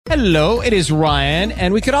Hello, it is Ryan,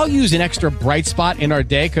 and we could all use an extra bright spot in our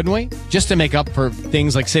day, couldn't we? Just to make up for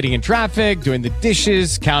things like sitting in traffic, doing the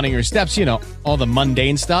dishes, counting your steps, all the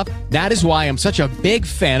mundane stuff. That is why I'm such a big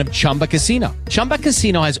fan of Chumba Casino. Chumba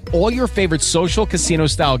Casino has all your favorite social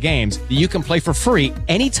casino-style games that you can play for free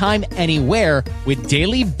anytime, anywhere with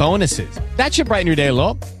daily bonuses. That should brighten your day a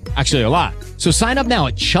little. Actually, a lot. So sign up now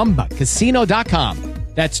at ChumbaCasino.com.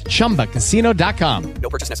 That's ChumbaCasino.com. No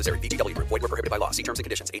purchase necessary. VGW Group. Void where prohibited by law. See terms and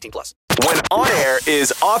conditions. 18+. When on air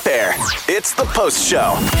is off air, it's the Post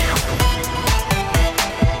Show.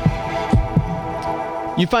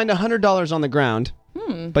 You find $100 on the ground,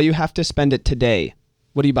 but you have to spend it today.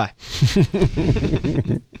 What do you buy?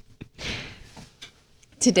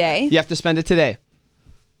 Today? You have to spend it today.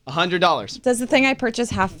 $100. Does the thing I purchase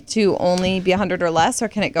have to only be 100 or less, or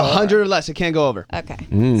can it go 100 over? or less. It can't go over. Okay.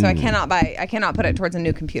 So I cannot put it towards a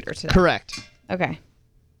new computer today. Correct. Okay.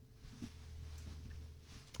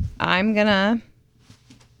 I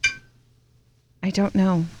don't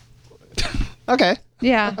know. Okay.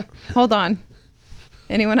 Yeah. Hold on.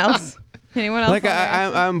 Anyone else? Anyone else? Like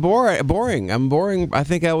I'm boring. I'm boring. I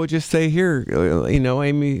think I would just say here.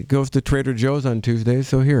 Amy goes to Trader Joe's on Tuesdays,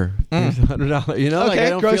 so here's $100. Okay, I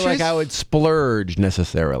don't groceries? feel like I would splurge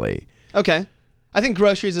necessarily. Okay. I think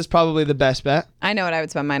groceries is probably the best bet. I know what I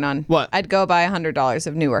would spend mine on. What? I'd go buy $100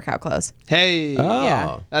 of new workout clothes. Hey. Oh.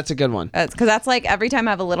 Yeah. That's a good one. Because that's like every time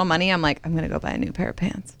I have a little money, I'm like, I'm going to go buy a new pair of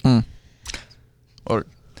pants. Or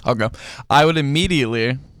I'll go. I would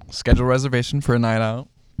immediately schedule a reservation for a night out,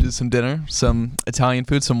 do some dinner, some Italian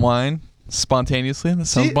food, some wine, spontaneously. That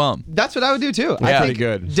sounds bomb. That's what I would do too. Yeah. I Pretty think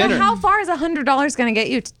good. Dinner. So how far is $100 going to get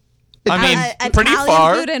you? Pretty Italian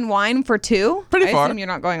far. food and wine for two? Pretty I far. assume you're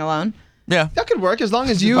not going alone. Yeah. That could work as long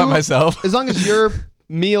as you By myself. As long as your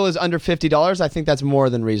meal is under $50, I think that's more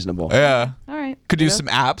than reasonable. Yeah. All right. Could do some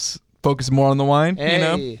apps. Focus more on the wine.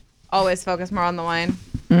 Hey. Always focus more on the wine.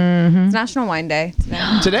 It's National Wine Day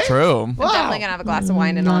today. Today? True. I'm definitely going to have a glass of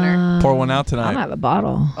wine in honor. Pour one out I'm gonna tonight. have a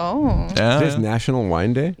bottle. Oh. Yeah. It is National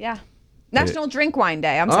Wine Day. Yeah. National Drink Wine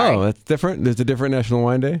Day. I'm sorry. Oh, that's different. There's a different National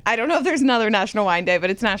Wine Day. I don't know if there's another National Wine Day, but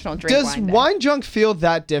it's National Drink Does Wine Day. wine junk feel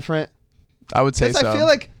that different? I would say Because so. I feel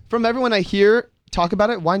like from everyone I hear talk about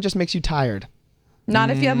it, wine just makes you tired. Not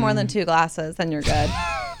if you have more than 2 glasses, then you're good.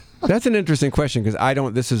 That's an interesting question because I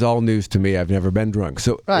don't. This is all news to me. I've never been drunk.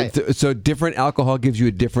 So, Right. so different alcohol gives you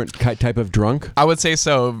a different type of drunk. I would say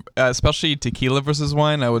so, especially tequila versus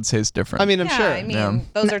wine. I would say it's different. I mean, I'm yeah, sure. I mean,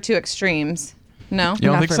 those are two extremes. No? you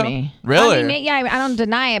don't Not think for so? me. Really? I mean, yeah, I don't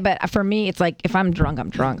deny it, but for me, it's like if I'm drunk, I'm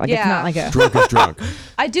drunk. Like it's Yeah. not like a. Drunk is drunk.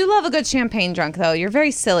 I do love a good champagne drunk, though. You're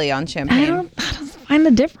very silly on I champagne. don't find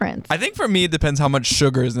the difference. I think for me, it depends how much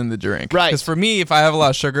sugar is in the drink. Right. Because for me, if I have a lot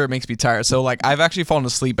of sugar, it makes me tired. So, like, I've actually fallen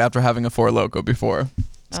asleep after having a Four Loko before.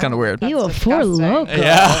 It's kind of weird. Ew, a That's Four disgusting. Loko.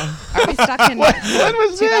 Yeah. Are we stuck in When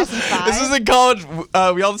was this? 2005? This is in college.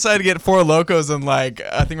 We all decided to get Four Locos, and, like,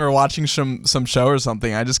 I think we were watching some show or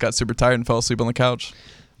something. I just got super tired and fell asleep on the couch.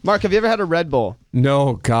 Mark, have you ever had a Red Bull?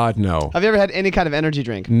 No, God, no. Have you ever had any kind of energy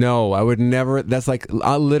drink? No, I would never. That's like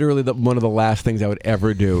literally one of the last things I would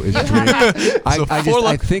ever do is drink.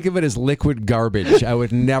 I think of it as liquid garbage. I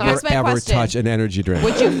would never Here's my ever question. touch an energy drink.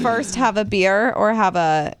 Would you first have a beer or have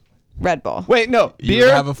a Red Bull? Wait, no. You Beer,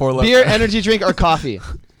 would have a Four Loko. beer, energy drink, or coffee.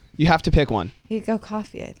 You have to pick one. You go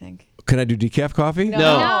coffee, I think. Can I do decaf coffee?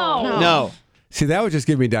 No. See, that would just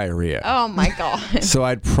give me diarrhea. Oh, my God. So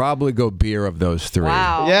I'd probably go beer of those three.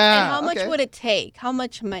 Wow. Yeah. And how much okay. would it take? How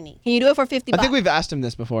much money? Can you do it for 50 I bucks? think we've asked him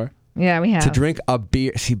this before. Yeah, we have. To drink a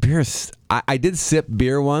beer. See, beer's. I did sip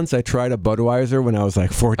beer once. I tried a Budweiser when I was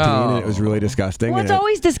like 14, and it was really disgusting. Well, and it's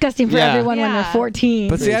always disgusting for Yeah. everyone when they're 14.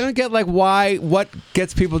 But see, I don't get like what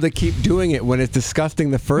gets people to keep doing it when it's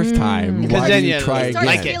disgusting the first time. Because Why then do you you try Start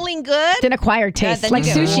again? feeling good. It's an acquired Yeah, taste, then like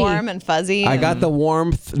you get sushi. warm and fuzzy. I got the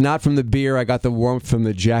warmth not from the beer. I got the warmth from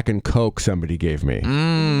the Jack and Coke somebody gave me.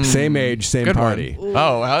 Same age, same Good party. one.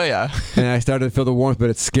 Oh, hell yeah. And I started to feel the warmth, but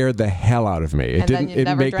it scared the hell out of me. It And then didn't. you It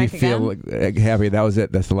never make me drank feel like happy. That was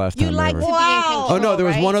it. That's the last You time like ever. to be in control. Oh no, there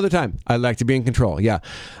was right? one other time. I like to be in control. Yeah.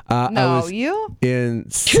 I No, was you? in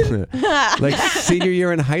like senior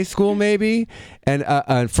year in high school, maybe,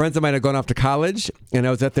 and friends of mine had gone off to college, and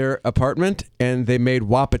I was at their apartment, and they made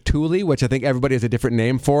Wapatuli, which I think everybody has a different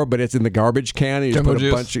name for, but it's in the garbage can. And you just Jungle put a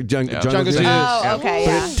juice. bunch of jungle Jungle juice. juice. Oh, okay,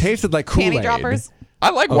 But yeah. it tasted like Kool-Aid. Panty droppers? I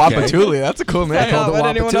like Okay. Wapatuli. That's a cool name. I called it what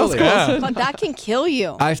anyone else Wapatuli. calls Yeah. But that can kill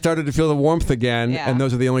you. I started to feel the warmth again, Yeah. and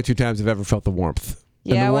those are the only 2 times I've ever felt the warmth.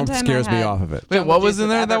 Yeah, and the one warmth time I scares me had off of it. Wait, Jungle what was juice in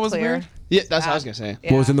with there that was Everclear. weird? Yeah, that's what I was going to say.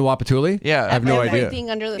 What was in the Wapatuli? Yeah. I have no idea. Everything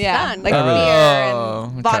under the Yeah, sun. like Oh, beer really? and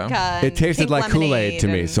Oh, vodka. okay. And It tasted pink like Kool-Aid to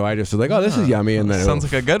me, lemonade so I just was like, "Oh, this is yummy." And then Sounds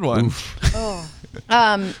like a good one. Oh.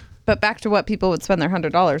 But back to what people would spend their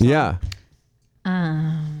 $100 on. Yeah.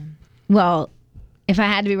 Well, if I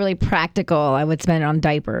had to be really practical, I would spend it on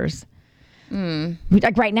diapers.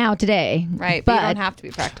 Like right now, today. Right, but you But don't have to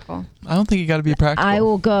be practical. I don't think you got to be practical. I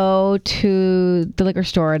will go to the liquor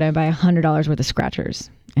store and I buy $100 worth of scratchers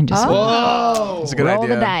and just That's a good roll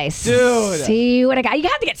idea. the dice. Dude. See what I got. You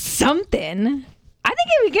have to get something. I think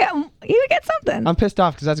you would get something. I'm pissed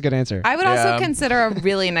off because that's a good answer. I would Yeah. also consider a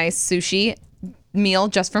really nice sushi meal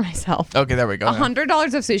just for myself. Okay, there we go.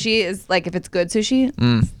 $100 of sushi is like, if it's good sushi,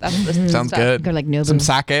 that's the Sounds stuff. good. Go like Nobu. Some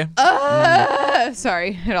sake.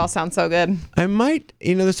 Sorry, it all sounds so good. I might,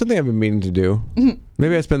 there's something I've been meaning to do.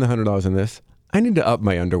 Maybe I spend the $100 on this. I need to up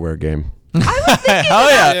my underwear game. Hell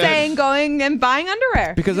yeah. Saying going and buying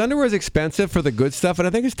underwear. Because underwear is expensive for the good stuff, and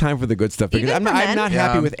I think it's time for the good stuff. Because Even I'm for not men?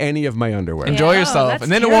 happy Yeah. with any of my underwear. Enjoy Yeah. yourself, That's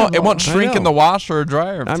and then it won't terrible. shrink I in the know. wash or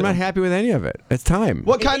dryer. I'm not happy with any of it. It's time.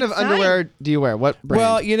 What kind of takes time. underwear do you wear? What brand?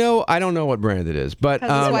 Well, I don't know what brand it is, but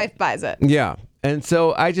Because his wife buys it. yeah. And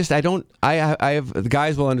so I have the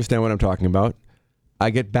guys will understand what I'm talking about. I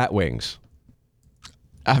get bat wings.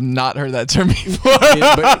 I've not heard that term before.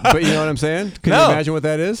 but you know what I'm saying? Can No. you imagine what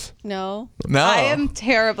that is? No. No. I am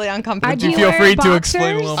terribly uncomfortable. Do you you feel wear free to boxers?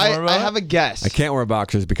 explain a little more I about have a guess. I can't wear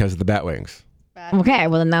boxers because of the bat wings. Okay,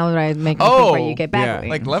 well then that would I make me Oh, think where you get back. yeah. wings.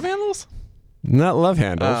 Like love handles? Not love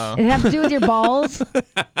handles. Oh. Does it have to do with your balls?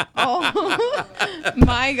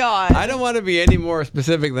 My God. I don't want to be any more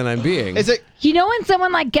specific than I'm being. Is it? You know when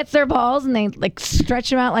someone like gets their balls and they like stretch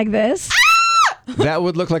them out like this? That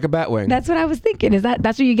would look like a bat wing. That's what I was thinking. That's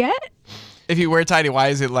what you get? If you wear tidy, why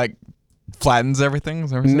is it like flattens everything? Is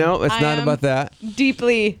that what you're saying? No, it's I not am- about that.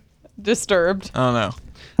 Deeply disturbed. I don't know.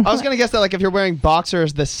 I was gonna guess that like if you're wearing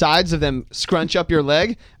boxers, the sides of them scrunch up your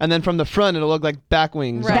leg, and then from the front it'll look like back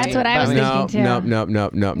wings. Right. That's what I was Bat wings. thinking. No,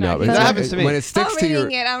 too. no. That happens to me. When it sticks I'm to your,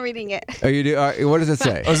 reading it. I'm reading it. oh, you do. What does it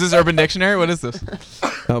say? Oh, is this Urban Dictionary? What is this?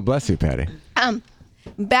 Oh, bless you, Patty.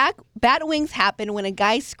 Bat wings happen when a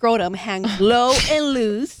guy's scrotum hangs low and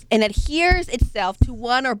loose and adheres itself to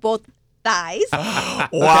one or both thighs.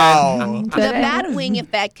 Wow. The bat wing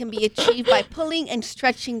effect can be achieved by pulling and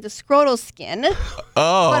stretching the scrotal skin.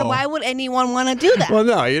 Oh. But why would anyone want to do that? Well,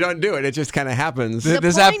 no, you don't do it. It just kind of happens. the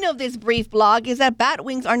this point of this brief blog is that bat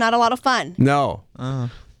wings are not a lot of fun. No.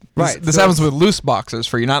 Right. This so happens with loose boxers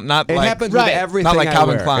for you, not It like. happens right. with everything. Not like I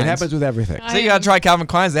Calvin wear. Klein's. It happens with everything. So you gotta try Calvin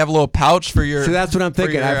Klein's. They have a little pouch for your. So that's what I'm for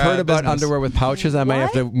thinking. your, I've heard about business. underwear with pouches. I might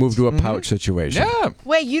have to move to a pouch situation. Yeah.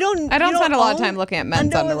 Wait, you don't? I don't you spend a lot of own time looking at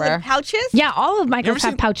men's underwear. with pouches? Yeah, all of Michael's ever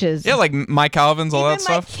have seen- pouches. Yeah, like my Calvin's, all Even that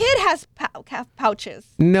my stuff. kid has pouches.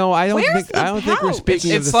 No, I don't Where's think. the I don't think we're pouch?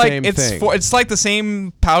 speaking of It's the like same it's thing. it's like the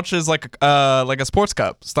same pouch as like a sports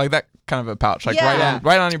cup. It's like that kind of a pouch, like Yeah.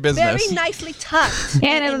 right on your business. Very nicely tucked. Yeah,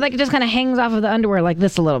 and it like it just kind of hangs off of the underwear like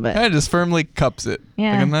this a little bit. Yeah, it just firmly cups it.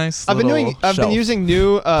 Yeah. Like a nice. I've been little I've been shelf. using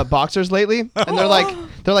new boxers lately, and they're like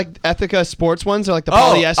Ethika sports ones. They're like the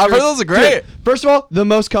Oh, polyester. I've heard those are great. Dude, first of all, the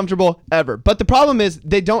most comfortable ever. But the problem is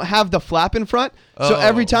they don't have the flap in front, so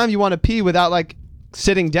every time you want to pee without like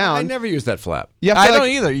sitting down, I never use that flap. you have I to don't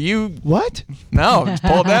like, either. You what? no, just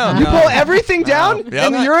pull it down. You pull everything down in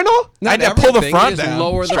the urinal? I pull the everything, front you just down,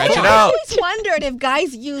 lower the stretch it front. I out. always wondered if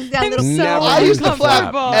guys use that little. Never I use the flap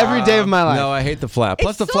uncomfortable. every day of my life. No, I hate the flap.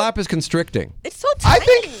 Plus, the so- flap is constricting. It's so I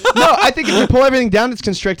tiny. think I think if you pull everything down, it's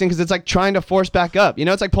constricting because it's like trying to force back up. You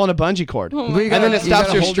know, it's like pulling a bungee cord, Well, you and then gotta- it you stops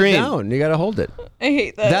gotta your hold stream. It down. You got to hold it. I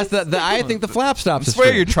hate that. That's the. I think the flap stops. That's the where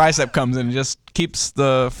stream. your tricep comes in and just keeps the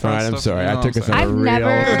All front right, I'm stuff- sorry. you know I took what us I'm on a I've real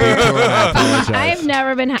never- detour. I apologize. I've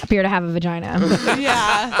never been happier to have a vagina.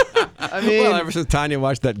 Yeah. I mean, Well, ever since Tanya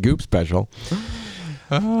watched that Goop special.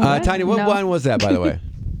 Tanya, what No. wine was that, by the way?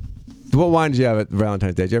 What wine did you have at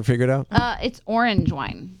Valentine's Day? Did you ever figure it out? It's orange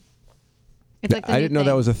wine. It's like the I new didn't know thing.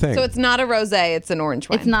 that was a thing. So it's not a rosé, it's an orange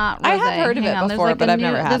wine. It's not. Rosé. I have heard of Hang it on, there's before, like but a I've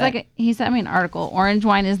never new- had there's it. like he sent me an article. Orange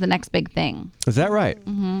wine is the next big thing. Is that right?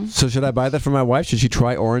 So should I buy that for my wife? Should she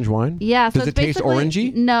try orange wine? Yeah. So Does it's it taste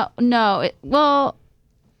basically- orangey? No.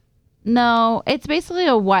 No. It's basically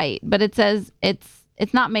a white, but it says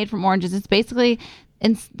it's not made from oranges. It's basically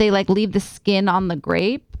they like leave the skin on the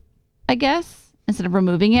grape, I guess, instead of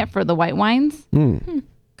removing it for the white wines.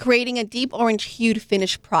 Creating a deep orange hued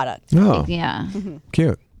finished product. Oh, Yeah.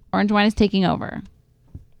 cute. Orange wine is taking over.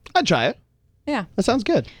 I'd try it. Yeah. That sounds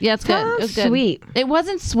good. Yeah, it's good. It was good. Sweet. It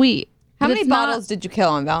wasn't sweet. How but many it's not- bottles did you kill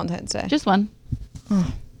on Valentine's Day? Just one.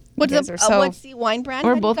 What's guys the are so- what's the wine brand?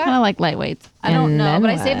 We're that you both got? kind of like lightweights. I don't And know, then but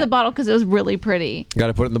I what? saved the bottle because it was really pretty. Got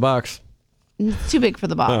to put it in the box. It's too big for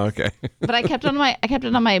the bottle. Oh, okay. But I kept it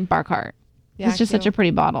on my bar cart. Yeah, It's just such a cute.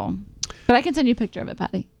 pretty bottle. But I can send you a picture of it,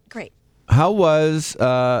 Patty. Great. How was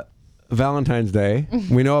Valentine's Day.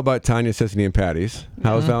 We know about Tanya, Sissany, and Patty's.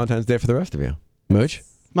 How was Valentine's Day for the rest of you? Mooch?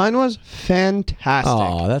 Mine was fantastic.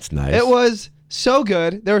 Oh, that's nice. It was so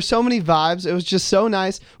good. There were so many vibes. It was just so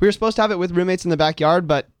nice. We were supposed to have it with roommates in the backyard,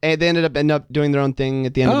 but they ended up doing their own thing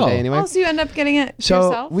at the end of the day anyway. Oh, so you end up getting it So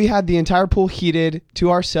yourself? we had the entire pool heated to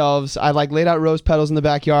ourselves. I laid out rose petals in the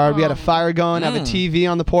backyard. We had a fire going, have a TV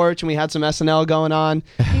on the porch, and we had some SNL going on.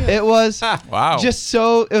 It was Wow. it was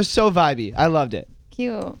so vibey. I loved it.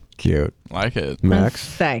 Cute. Like it. Max?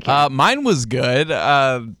 Thank you. Mine was good.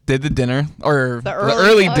 Did the dinner or the early-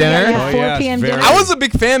 early dinner. yeah, 4 p.m. dinner. I was a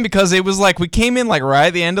big fan because it was like we came in like right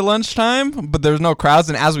at the end of lunchtime, but there was no crowds,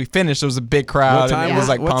 and as we finished, there was a big crowd. What time and it was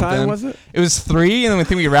like what pumping. time was it? It was 3, and then I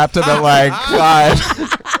think we wrapped up at like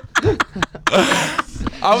 5.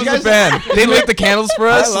 I was a fan. They lit the candles for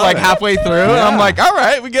us love like it. halfway through, and I'm like, all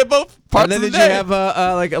right, we get both parts And then of the did day. you have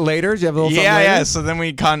like later? Did you have a little something Yeah, later? yeah. So then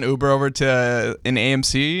we caught an Uber over to an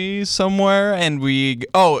AMC somewhere, and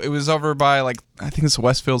it was over by like I think it's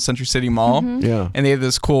Westfield Century City Mall. Yeah. And they had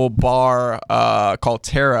this cool bar called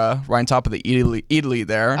Terra right on top of the Italy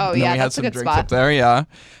there. Oh, and yeah, then we had that's a some good drinks spot. up there, yeah.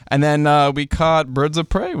 And then we caught Birds of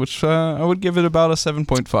Prey, which I would give it about a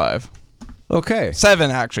 7.5. Okay.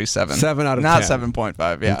 7 actually, 7. 7 out of Not 10.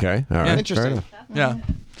 7.5. Yeah. Okay. All right. Yeah. Interesting. Yeah.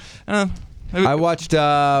 I watched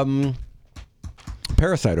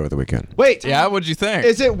Parasite over the weekend. Wait, Yeah. What'd you think?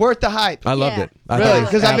 is it worth the hype? I loved Yeah. it. I Really? thought it was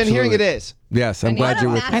Because I've been hearing it absolutely- is. Yes, I'm glad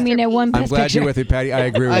you're with me. I mean, it won I'm Best glad Picture. you're with me, Patty. I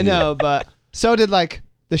agree with I you. know, but so did like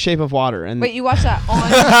The Shape of Water. And Wait, you watched that on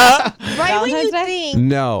Right when you Valentine's Day? think.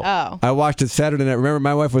 No. Oh. I watched it Saturday night. Remember,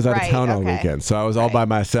 my wife was out of Right, town all okay. weekend, so I was all by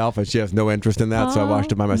myself, and she has no interest in that, so I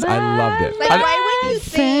watched it by myself. I loved it. Like right when you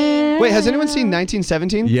think. wait, has anyone seen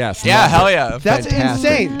 1917? Yes. Yeah, loved hell it. yeah. That's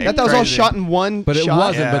Fantastic. insane. That was all Crazy. shot in one But it shot.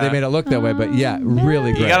 wasn't, but they Yeah. made it look that way. But yeah,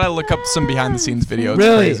 really great. You gotta look up some behind the scenes videos. It's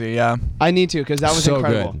Really? crazy, yeah. I need to because that was so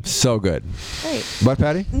incredible. good. So good. Wait. What,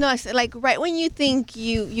 Patty? No, it's like right when you think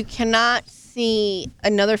you cannot see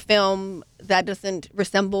another film that doesn't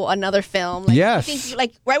resemble another film. Like, Yes. You think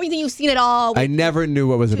like right when you think you've seen it all. I never knew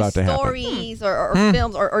what was with about to happen. stories or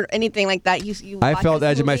films or anything like that. You I watch felt this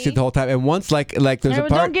edge of my movie. seat the whole time. And once, like there's a Don't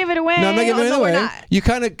part. give it away. No, I'm not giving it No, we're away. not. You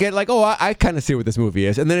kind of get like, oh, I kind of see what this movie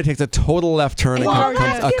is, and then it takes a total left turn and Well,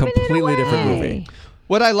 becomes let's a give it completely different away. movie.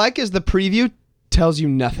 What I like is the preview tells you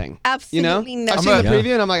nothing. Absolutely you know? nothing. I've seen the Yeah.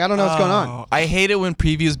 preview and I'm like, I don't know what's going on. Oh, I hate it when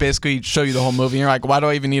previews basically show you the whole movie and you're like, why do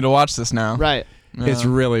I even need to watch this now? Right. It's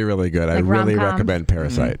really, really good. I Like really rom-coms. recommend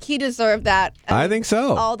Parasite. He deserved that. I think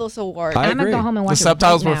so. All those awards. I I'm gonna agree. go home and watch The it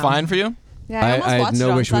subtitles right were now. fine for you? Yeah, I almost I had watched it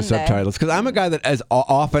no on issue with Sunday. subtitles because I'm a guy that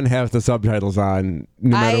often has the subtitles on no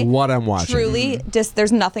matter what I'm watching. Truly, just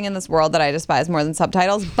there's nothing in this world that I despise more than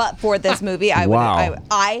subtitles. But for this movie, I would. Wow.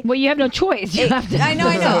 I Well, you have no choice. You have to. I know.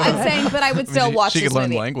 I'm saying, but I would still she- watch she this could learn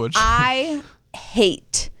movie. language. I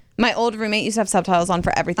hate. My old roommate used to have subtitles on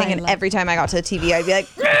for everything, and every time I got to the TV, I'd be like,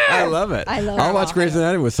 I love it. I love I'll it. watch Grey's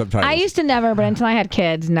Anatomy with subtitles. I used to never, but until I had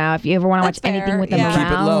kids. Now, if you ever want to watch That's anything fair, with them yeah. around,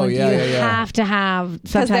 Keep it low, yeah, you yeah, yeah. have to have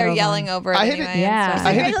subtitles. because they're on. yelling over it I hate it. anyway. and Yeah. stuff. I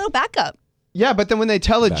I hate had it. a little backup. Yeah, but then when they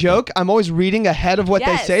tell a joke, I'm always reading ahead of what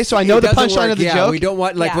Yes. they say, so I It know the doesn't punchline work, of the yeah, joke. we don't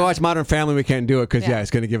want if we Yeah. watch Modern Family, we can't do it because Yeah.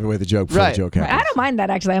 it's going to give away the joke before Right. the joke I happens. don't mind that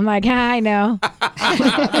actually. I'm like, I know.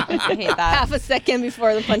 I hate that. Half a second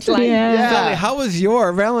before the punchline. Yeah. Sally, how was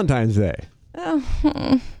your Valentine's Day?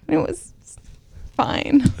 It was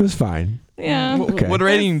fine. It was fine. Yeah. Okay. What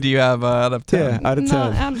rating do you have out of 10? Yeah, out of 10.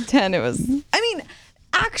 Not out of 10, it was. I mean,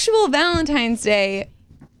 actual Valentine's Day,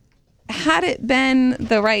 had it been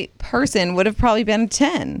the right person, would have probably been a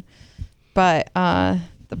 10. But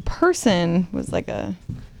the person was like a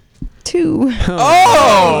 2.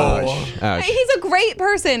 Oh! Ouch. He's a great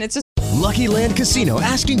person. It's just Lucky Land Casino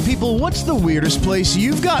asking people, what's the weirdest place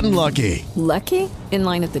you've gotten lucky? Lucky? In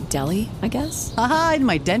line at the deli, I guess? Aha, in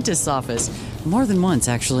my dentist's office. More than once,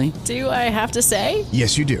 actually. Do I have to say?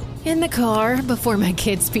 Yes, you do. In the car before my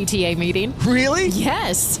kids' PTA meeting. Really?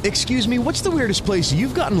 Yes. Excuse me, what's the weirdest place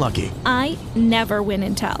you've gotten lucky? I never win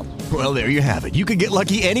and tell. Well, there you have it. You can get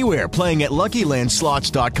lucky anywhere, playing at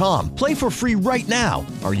LuckyLandSlots.com. Play for free right now.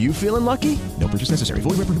 Are you feeling lucky? No purchase necessary.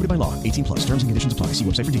 Void where prohibited by law. 18 plus. Terms and conditions apply. See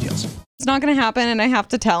website for details. it's not going to happen, and I have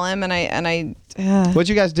to tell him. And What'd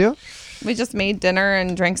you guys do? we just made dinner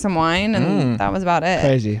and drank some wine, and that was about it.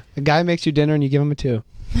 Crazy. A guy makes you dinner and you give him a 2.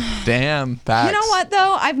 Damn, facts. You know what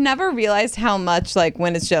though? I've never realized how much like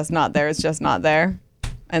when it's just not there, it's just not there.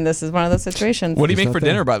 And this is one of those situations. What do you make not for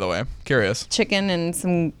there. dinner, by the way? Curious. Chicken and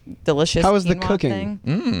some delicious. How was the quinoa cooking?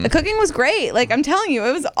 thing. The cooking was great. Like I'm telling you,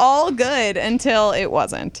 it was all good until it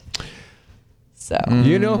wasn't. So.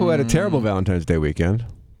 You know who had a terrible Valentine's Day weekend?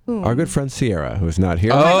 Our good friend Sierra, who's not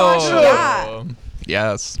here. Oh my gosh, yeah.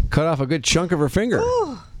 Yes. Cut off a good chunk of her finger.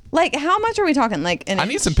 Like, how much are we talking? Like, I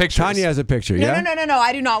need some pictures. Tanya has a picture. Yeah. No.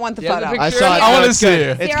 I do not want the photo. I saw it. I want to It's see good.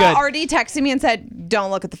 it. It's Sarah good. already texted me and said,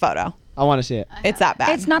 "Don't look at the photo. I want to see it. It's that bad."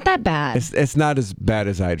 It's not that bad. It's not as bad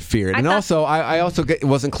as I'd feared. And also, I also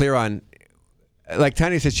wasn't clear on, like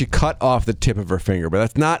Tanya said, she cut off the tip of her finger, but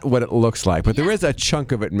that's not what it looks like. But there is a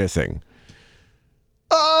chunk of it missing.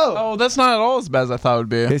 Oh, that's not at all as bad as I thought it would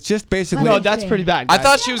be. It's just basically. No, that's pretty bad. I guys.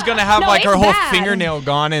 thought she was gonna have No, like her it's whole bad. fingernail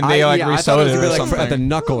gone and they like I thought resewed it was it gonna or be like something. at the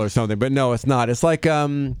knuckle or something, but no, it's not. It's like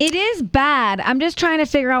It is bad. I'm just trying to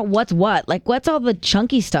figure out what's what. Like, what's all the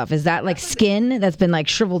chunky stuff? Is that like skin that's been like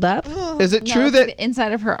shriveled up? Is it No, true it's that the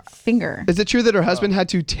inside of her finger. is it true that her husband had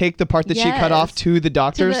to take the part that she cut Yes. off to the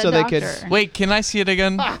doctor To the so they doctor. could? Wait, can I see it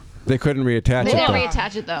again? they couldn't reattach They it. didn't though.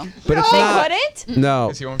 reattach it though. But it's not. Couldn't?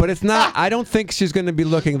 No, but it's not. I don't think she's going to be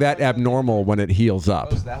looking that abnormal when it heals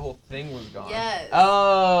up. That whole thing was gone. Yes.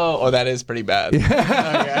 Oh, that is pretty bad. Okay.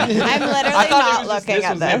 I'm literally I thought it not was just looking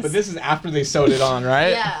at was this. it, but this is after they sewed it on,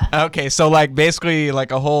 right? Yeah. Okay, so like basically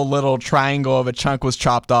like a whole little triangle of a chunk was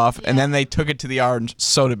chopped off, and then they took it to the ER and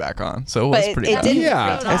sewed it back on. So it was But pretty it bad. didn't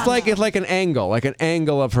Yeah, it's like an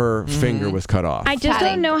angle of her finger was cut off. I just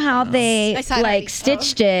don't know how they I saw it like already.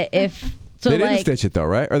 stitched it. If so, they didn't like, stitch it though,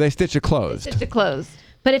 right? Or they stitched it closed. Stitched it closed.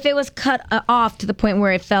 but if it was cut off to the point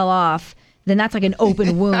where it fell off, then that's like an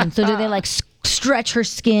open wound. So do they like stretch her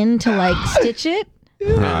skin to like stitch it?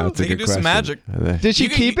 That's a They can good do some question. magic. Did she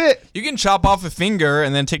keep it? You can chop off a finger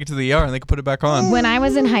and then take it to the ER and they can put it back on. When I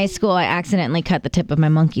was in high school, I accidentally cut the tip of my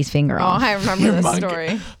monkey's finger Oh, off. I remember this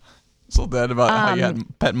story. So bad about how you had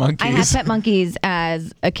pet monkeys. I had pet monkeys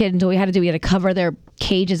as a kid until we had to cover their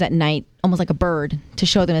cages at night, almost like a bird, to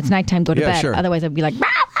show them it's nighttime, go to Yeah, bed. sure. Otherwise, I'd be like, rah,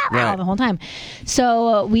 rah, rah, Right. the whole time.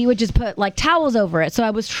 So we would just put like towels over it. So I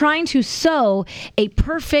was trying to sew a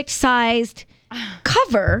perfect sized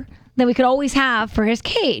cover that we could always have for his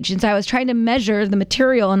cage. And so I was trying to measure the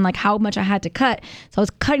material and like how much I had to cut. So I was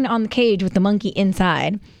cutting on the cage with the monkey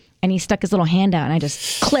inside, and he stuck his little hand out, and I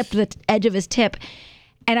just clipped the edge of his tip.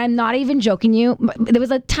 And I'm not even joking you. There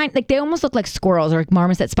was a tiny, like they almost look like squirrels or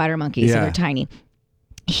marmoset spider monkeys. So Yeah. they're tiny.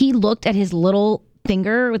 He looked at his little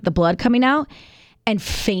finger with the blood coming out and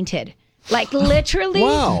fainted. Like literally,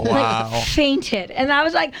 Wow. like Wow. fainted. And I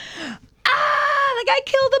was like, like I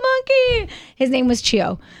killed the monkey. His name was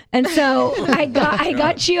Chio. And so I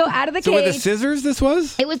got Chio out of the So cage. with the scissors, this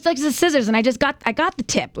was? It was like the scissors, and I got the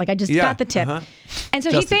tip. Like I just Yeah, got the tip. uh-huh. And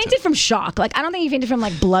so Just he the fainted from shock. Like I don't think he fainted from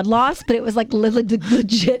like blood loss, but it was like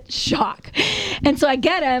legit shock. And so I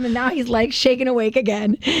get him, and now he's like shaking awake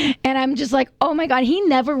again. And I'm just like, oh my God, he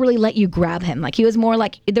never really let you grab him. Like he was more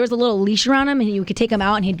like there was a little leash around him, and you could take him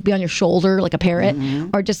out, and he'd be on your shoulder like a parrot,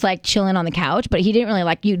 or just like chilling on the couch. But he didn't really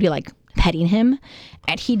like you'd be like petting him,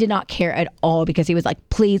 and he did not care at all because he was like,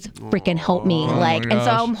 please freaking help me. Like, and so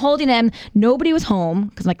gosh. I'm holding him. Nobody was home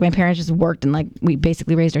because like my parents just worked and like we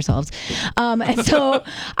basically raised ourselves. And so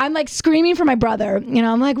I'm like screaming for my brother, you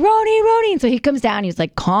know, I'm like, Roni. And so he comes down, he's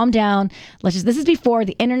like, calm down. This is before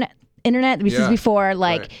the internet, this is before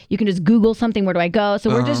like you can just Google something, where do I go? So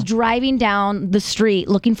we're just driving down the street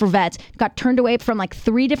looking for vets. Got turned away from like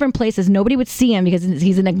 3 different places. Nobody would see him because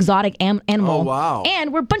he's an exotic animal. Oh, wow.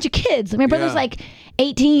 And we're a bunch of kids. My brother's Yeah. like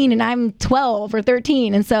 18 and I'm 12 or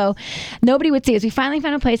 13. And so nobody would see us. We finally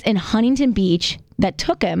found a place in Huntington Beach that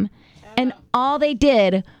took him, and all they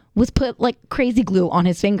did was put like crazy glue on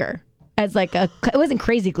his finger. As like it wasn't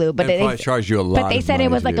crazy glue, but They probably charged you a lot But they of said money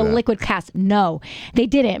it was to like do a that. liquid cast. No, they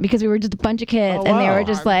didn't, because we were just a bunch of kids, and they were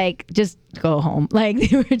just like, just go home. Like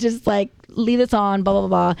they were just like, leave this on, blah blah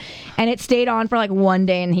blah, and it stayed on for like 1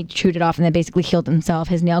 day, and he chewed it off, and then basically healed himself.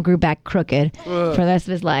 His nail grew back crooked for the rest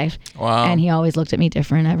of his life. Wow. And he always looked at me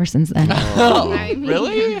different ever since then. I mean,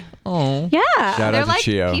 Really? Oh. Yeah. Shout They're out to like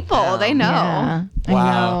Chio. people. They know. Yeah, I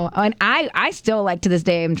Wow. know. And I still like to this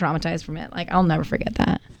day am traumatized from it. Like I'll never forget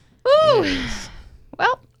that. Woo.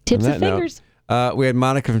 Well, Tips On of that note, fingers. we had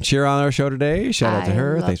Monica from Cheer on our show today. Shout out to I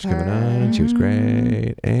her. love Thanks for coming her. on. She was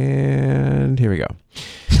great. And here we go.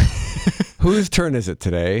 Whose turn is it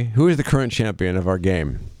today? Who is the current champion of our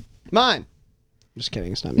game? Mine. Just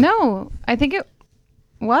kidding. It's not me. No, I think it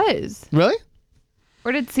was. Really?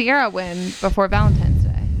 Or did Sierra win before Valentine's Day?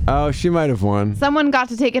 Oh, she might have won. Someone got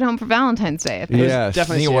to take it home for Valentine's Day, I think. Yes.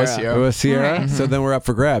 Definitely I think it was Sierra. Sierra. It was Sierra. Alright. So then we're up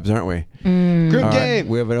for grabs, aren't we? Group All right, game.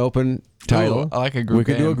 we have an open title. Ooh, I like a group We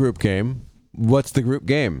could do a game. group game. What's the group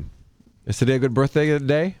game? Is today a good birthday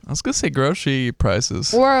day? I was gonna say grocery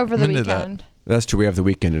prices. Or over the I'm into that. weekend. That's true. We have the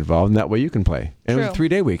weekend involved, and that way you can play. And it was a True.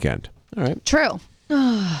 3-day weekend. All right. True.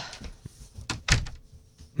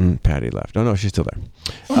 Patty left. Oh, no, she's still there.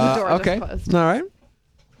 The doors are Okay. closed. All right.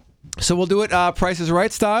 So we'll do it Price is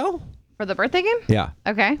Right style. For the birthday game? Yeah.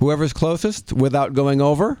 Okay. Whoever's closest without going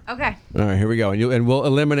over. Okay. All right, here we go. And we'll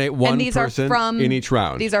eliminate one And these person are from in each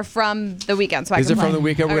round. These are from the weekend, so I These can are from play. the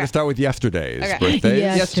weekend. We're Okay. going to start with yesterday's Okay. birthdays.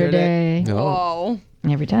 Yesterday. Oh. Whoa.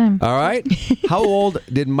 Every time. All right. How old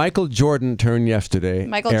did Michael Jordan turn yesterday,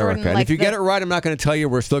 Michael Erica? Jordan, And like if you get it right, I'm not going to tell you.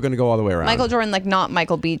 We're still going to go all the way around. Michael Jordan, like not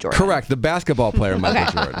Michael B. Jordan. Correct. The basketball player, Michael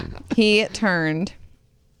Okay. Jordan. He turned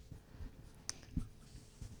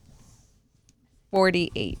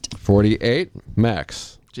 48. 48.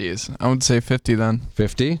 Max. Jeez, I would say 50 then.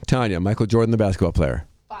 50. Tanya. Michael Jordan, the basketball player.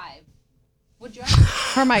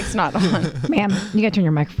 Her mic's not on. Ma'am, you gotta turn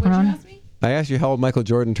your microphone on. I asked you how old Michael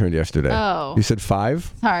Jordan turned yesterday. Oh. You said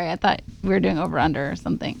 5? Sorry, I thought we were doing over under or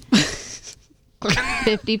something.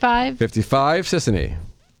 55. 55. Sissany.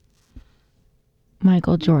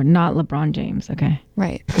 Michael Jordan, not LeBron James. Okay.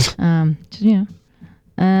 Right. Just, you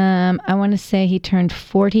know. I want to say he turned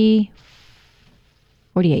 48.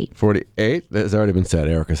 48. That has already been said.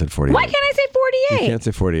 Erica said 48. Why can't I say You 48? can't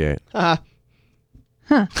say 48.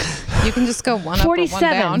 You can just go one up or one 47.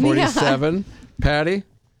 down. 47. Patty.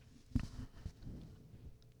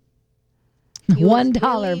 He was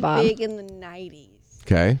 $1, really Bob. big in the 90s.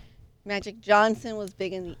 Okay. Magic Johnson was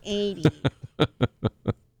big in the 80s.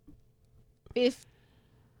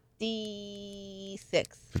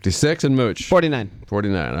 56. 56 and Mooch. 49.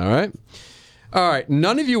 49. All right. All right.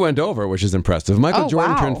 None of you went over, which is impressive. Michael Oh,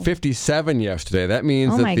 Jordan wow. turned 57 yesterday. That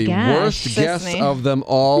means Oh that my the gosh. worst guess Sissany. of them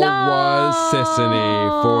all was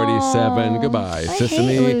Sissany. 47. Goodbye. I hate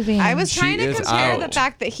Sissany. losing. I was She trying to is compare the out.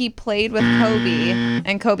 fact that he played with Kobe,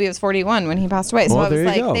 and Kobe was 41 when he passed away. So Well, I was there you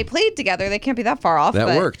like, go. they played together. They can't be that far off. That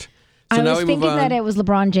but worked. So I now was we thinking move on. that it was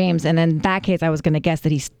LeBron James, and in that case, I was going to guess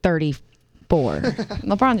that he's 34.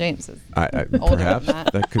 LeBron James is. older Perhaps than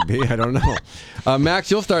that. that could be. I don't know.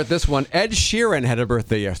 Max, you'll start this one. Ed Sheeran had a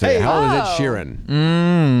birthday yesterday. How old is Ed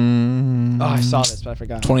Sheeran? Oh, I saw this, but I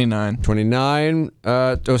forgot. 29. 29.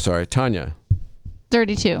 Sorry. Tanya.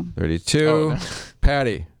 32. 32. Oh.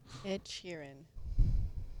 Patty. Ed Sheeran.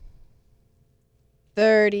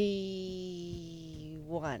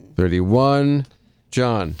 31. 31.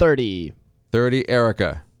 John. 30. 30.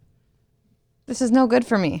 Erica. This is no good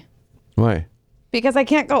for me Why? because I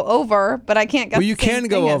can't go over, but I can't guess. Well, you the same can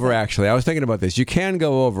go thing as over, it. actually. I was thinking about this. You can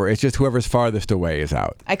go over. It's just whoever's farthest away is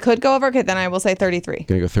out. I could go over. Okay, then I will say 33.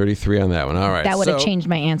 Gonna go 33 on that one. All right. That would have So- changed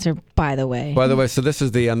my answer, by the way. By the way, so this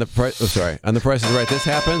is the on the price. Oh, sorry, on the Price is Right. This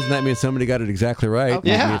happens, and that means somebody got it exactly right. Okay.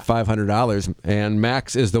 Yeah. $500, and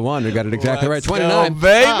Max is the one who got it exactly right. Let's 29, go,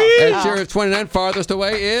 baby. Ed Sheeran's 29. Farthest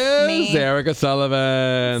away is Me. Erica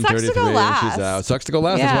Sullivan. Sucks to 33. go last. She's out. Sucks to go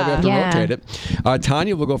last. That's why we have to Yeah. rotate it.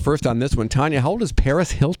 Tanya will go first on this one. Tanya, how old is Paris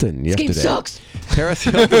Hilton yesterday? game sucks. Paris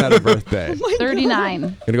Hilton had a birthday.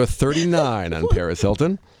 39. Gonna go 39 on Paris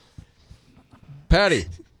Hilton. Patty.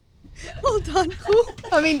 Hold on. Who?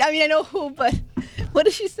 I mean, I know who, but what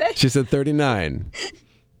did she say? She said 39.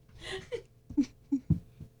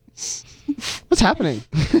 What's happening?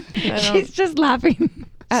 She's just laughing.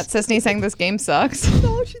 At Sisney saying this game sucks.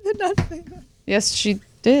 No, she did not say that. Yes, she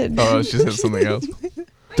did. Oh, she said something else.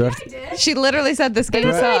 Do I have to, She literally said this game Do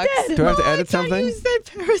I- sucks. do I have to edit something? You said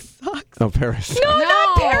Paris sucks. Oh, Paris. No,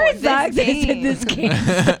 not Paris this sucks. I said game. this game.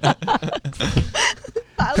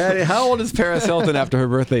 Patty, how old is Paris Hilton after her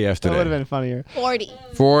birthday That yesterday? would have been funnier. 40.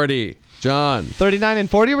 40. John. 39 and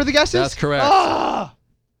 40 were the guesses? That's correct. Oh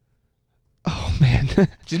man.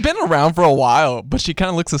 She's been around for a while, but she kind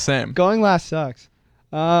of looks the same. Going last sucks.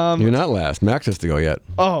 You're not last. Max has to go yet.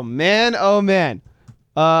 Oh man. I'm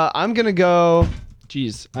going to go,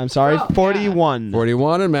 geez, I'm sorry, 41.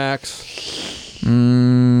 41 and Max.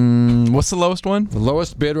 What's the lowest one? The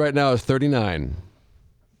lowest bid right now is 39.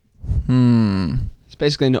 It's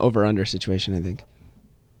basically an over-under situation, I think.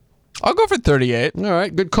 I'll go for 38. All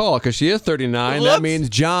right, good call, because she is 39. That Whoops. means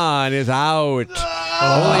John is out.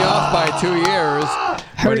 Only off by 2 years,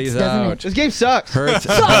 but he's doesn't out. it? This game sucks. Hurts,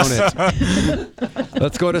 don't it?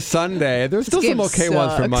 Let's go to Sunday. There's still some game okay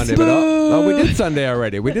ones for sucks. Monday, but we did Sunday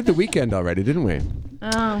already. We did the weekend already, didn't we?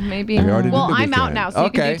 Oh, maybe. We already did Well, the I'm out weekend. now, so you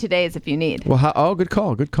can Okay. do today's if you need. Well, good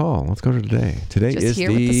call. Good call. Let's go to today. Today Just is here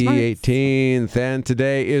with the the smarts. 18th, and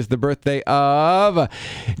today is the birthday of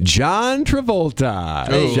John Travolta.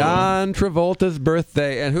 Oh. John Travolta's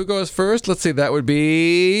birthday. And who goes first? Let's see. That would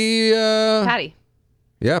be... Patty.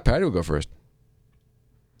 Yeah, Patty will go first.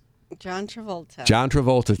 John Travolta. John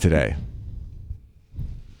Travolta today.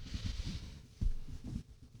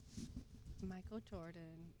 Michael Jordan.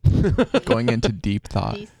 Going into deep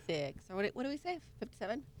thought. 56. Or what do we say?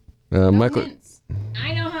 57? Michael...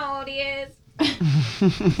 I know how old he is.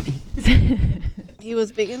 He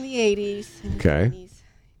was big in the 80s. and the Okay. 90s.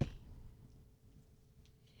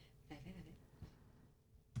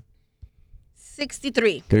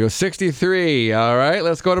 63. Gonna go 63. All right,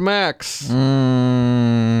 let's go to Max.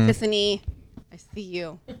 Sissany, I see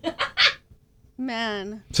you.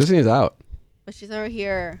 Man. Sissy's out. But she's over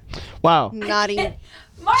here. Wow. Nodding,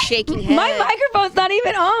 shaking heads. My microphone's not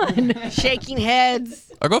even on. Shaking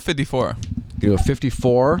heads. I'll go 54. You go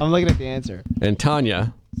 54. I'm looking at the answer. And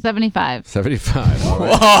Tanya. 75. 75. All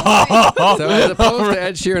right. So as opposed to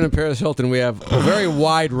Ed Sheeran and Paris Hilton, we have a very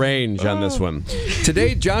wide range on this one.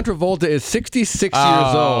 Today, John Travolta is 66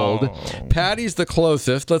 years old. Patty's the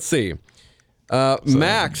closest. Let's see.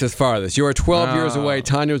 Max is farthest. You are 12 years away.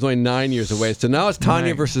 Tanya was only 9 years away. So now it's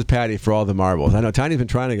Tanya versus Patty for all the marbles. I know Tanya's been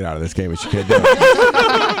trying to get out of this game, but she can't do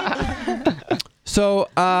it. So,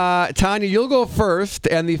 Tanya, you'll go first.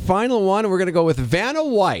 And the final one, we're going to go with Vanna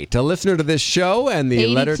White, a listener to this show. And the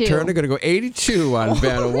 82. letter turner going to go 82 on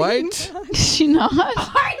Vanna White. Is she not? Are you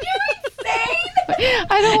insane?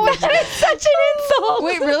 I don't watch That is such an insult.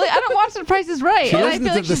 Wait, really? I don't watch The Price is Right. She And I listens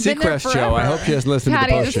feel like to the she's been there Seacrest show. I hope she doesn't listen to the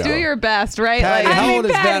Patty, post just show. do your best, right? Patty, Like, how old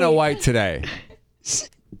is Patty. Vanna White today?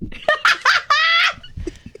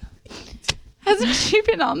 Hasn't she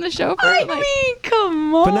been on the show for I like... mean,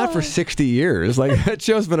 come on. But not for 60 years. Like, that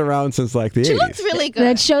show's been around since like the 80s. She looks really good.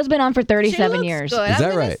 That show's been on for She 37 looks years. Good. Is that I'm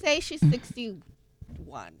gonna right? say she's 61.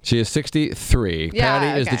 She is 63. Yeah,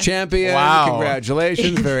 Patty is the okay. champion. Wow.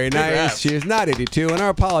 Congratulations. Very nice. She is not 82. And our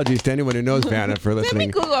apologies to anyone who knows Vanna for Let me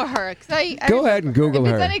listening. Google her. Go ahead and Google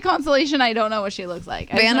If her. it's any consolation, I don't know what she looks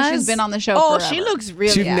like. I just know Vanna's- she's been on the show Oh, forever. she looks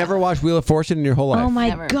really You've never watched Wheel of Fortune in your whole life? Oh my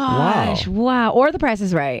Never. gosh. Wow. Or The Price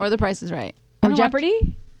is Right. Or The Price is Right. Or I don't Jeopardy?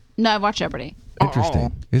 watch- No, I've watched Jeopardy.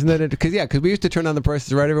 Interesting. Isn't that interesting? Because we used to turn on The Price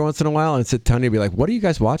is Right every once in a while and sit Tanya would be like, what are you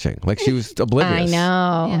guys watching? Like she was oblivious. I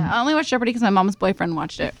know. Yeah, I only watched Jeopardy because my mom's boyfriend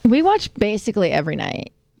watched it. We watch basically every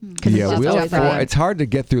night. Yeah, it's Wheel of Jeopardy. It's hard to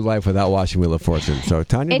get through life without watching Wheel of Fortune. So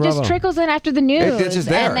Tanya, It bravo. just trickles in after the news. It's just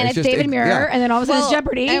there. And then It's it's just- David Muir, yeah. and then all of a sudden it's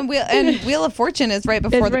Jeopardy. And Wheel of Fortune is right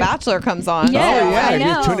before It's The right- Bachelor comes on. Yeah, Oh, yeah, I you know.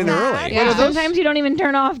 just tune in early. Yeah. Sometimes you don't even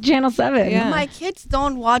turn off Channel 7. Yeah. My kids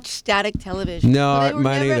don't watch static television. No, so they were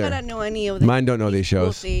mine never either. gonna know any of the Mine don't know these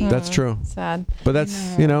shows. things. That's true. Sad. But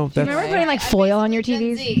that's, you know, Do you that's remember putting like foil on your Gen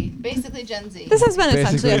TVs? Z. Basically Gen Z. This has been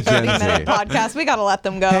essentially a Basically Gen Z. 30-minute podcast. We got to let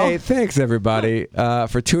them go. Hey, thanks everybody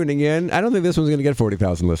for tuning in. I don't think this one's going to get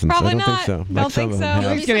 40,000 listens. Probably I don't not. think so. Don't Like some think of so. them have.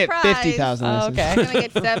 You'll He's be going to get surprised. 50,000 Oh, listens. okay.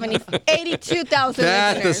 Gonna get 82,000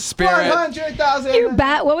 That's the listeners. spirit. 400,000. Your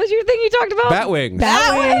what was your thing you talked about? Bat wings.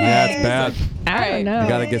 Batwings. That's bad. I don't know. You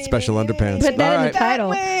got to get special underpants. Put that All in right. the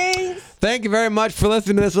title. Thank you very much for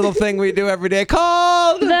listening to this little thing we do every day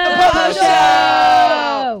called The Post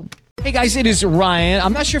Show. Hey guys, it is Ryan.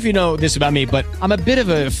 I'm not sure if you know this about me, but I'm a bit of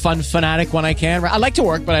a fun fanatic when I can. I like to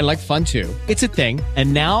work, but I like fun too. It's a thing.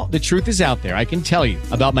 And now the truth is out there. I can tell you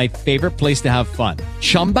about my favorite place to have fun.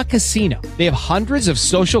 Chumba Casino. They have hundreds of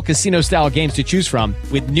social casino style games to choose from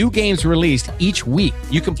with new games released each week.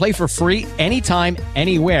 You can play for free anytime,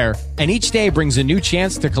 anywhere. And each day brings a new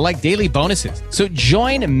chance to collect daily bonuses. So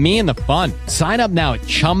join me in the fun. Sign up now at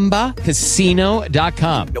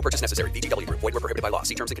ChumbaCasino.com. No purchase necessary. VGW Group. Void where prohibited by law.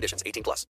 See terms and conditions. 18+.